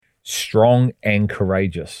strong and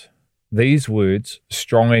courageous. These words,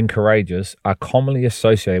 strong and courageous, are commonly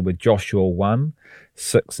associated with Joshua 1,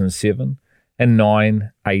 6 and 7, and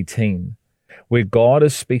 9, 18, where God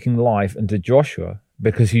is speaking life into Joshua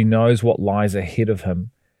because he knows what lies ahead of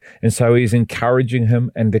him, and so he is encouraging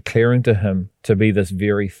him and declaring to him to be this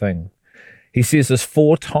very thing. He says this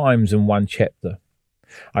 4 times in one chapter.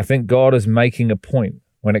 I think God is making a point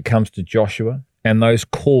when it comes to Joshua and those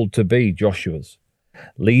called to be Joshuas,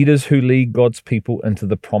 leaders who lead God's people into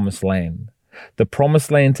the promised land. The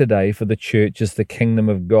promised land today for the church is the kingdom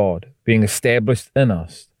of God being established in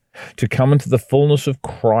us, to come into the fullness of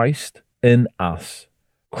Christ in us.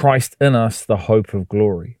 Christ in us, the hope of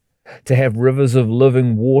glory. To have rivers of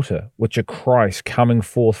living water, which are Christ coming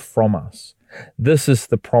forth from us. This is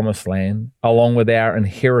the promised land, along with our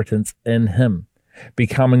inheritance in him,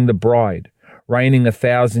 becoming the bride, reigning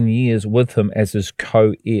 1,000 years with him as his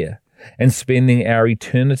co-heir, and spending our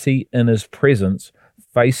eternity in his presence,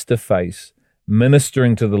 face to face,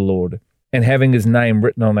 ministering to the Lord, and having his name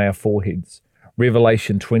written on our foreheads.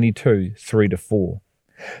 Revelation 22, 3-4.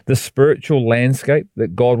 The spiritual landscape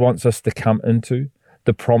that God wants us to come into,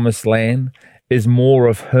 the promised land, is more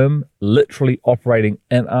of him literally operating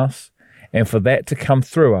in us, and for that to come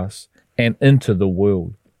through us and into the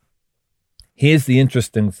world. Here's the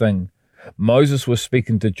interesting thing. Moses was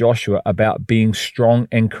speaking to Joshua about being strong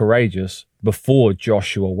and courageous before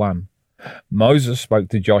Joshua 1. Moses spoke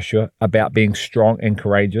to Joshua about being strong and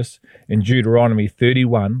courageous in Deuteronomy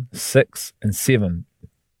 31, 6 and 7,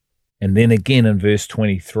 and then again in verse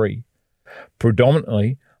 23.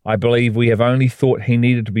 Predominantly, I believe we have only thought he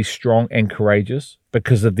needed to be strong and courageous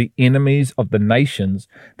because of the enemies of the nations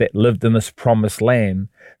that lived in this promised land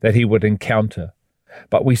that he would encounter.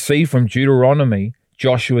 But we see from Deuteronomy,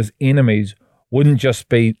 Joshua's enemies wouldn't just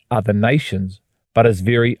be other nations, but his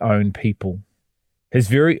very own people. His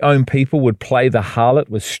very own people would play the harlot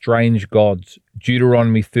with strange gods,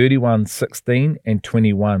 Deuteronomy 31, 16 and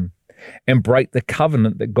 21, and break the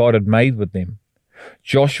covenant that God had made with them.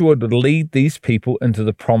 Joshua would lead these people into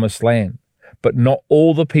the promised land, but not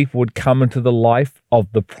all the people would come into the life of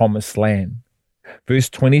the promised land. Verse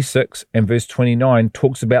 26 and verse 29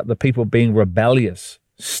 talks about the people being rebellious,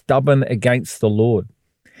 stubborn against the Lord,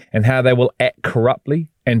 and how they will act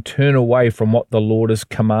corruptly and turn away from what the Lord is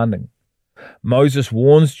commanding. Moses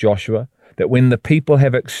warns Joshua that when the people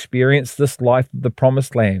have experienced this life of the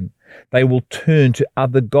promised land, they will turn to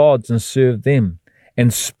other gods and serve them,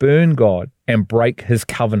 and spurn God and break his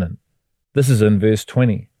covenant. This is in verse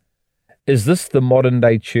 20. Is this the modern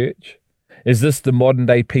day church? Is this the modern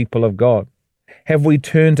day people of God? Have we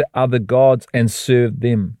turned to other gods and served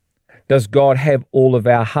them? Does God have all of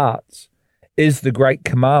our hearts? Is the great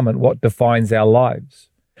commandment what defines our lives?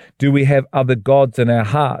 Do we have other gods in our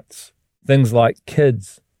hearts? Things like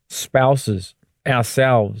kids, spouses,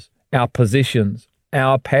 ourselves, our possessions,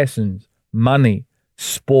 our passions, money,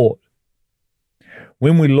 sport.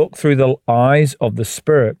 When we look through the eyes of the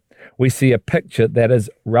Spirit, we see a picture that is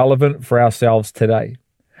relevant for ourselves today.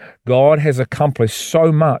 God has accomplished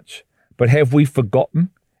so much, but have we forgotten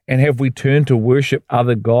and have we turned to worship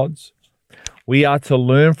other gods? We are to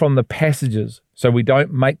learn from the passages so we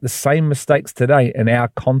don't make the same mistakes today in our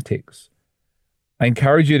context. I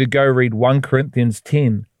encourage you to go read 1 Corinthians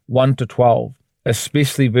 10, 1-12,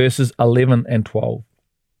 especially verses 11 and 12.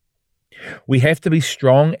 We have to be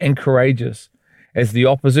strong and courageous, as the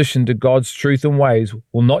opposition to God's truth and ways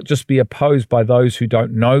will not just be opposed by those who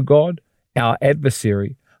don't know God, our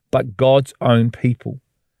adversary, but God's own people.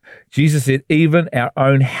 Jesus said even our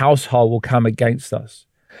own household will come against us.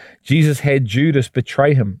 Jesus had Judas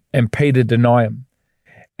betray him and Peter deny him.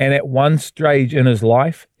 And at one stage in his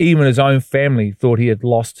life, even his own family thought he had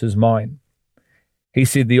lost his mind. He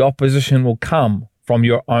said the opposition will come from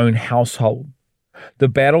your own household. The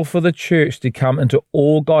battle for the church to come into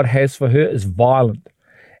all God has for her is violent,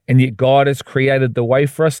 and yet God has created the way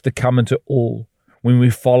for us to come into all when we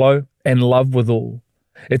follow and love with all.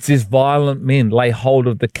 It says violent men lay hold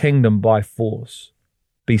of the kingdom by force.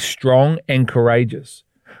 Be strong and courageous.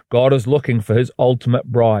 God is looking for his ultimate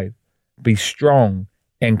bride. Be strong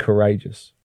and courageous.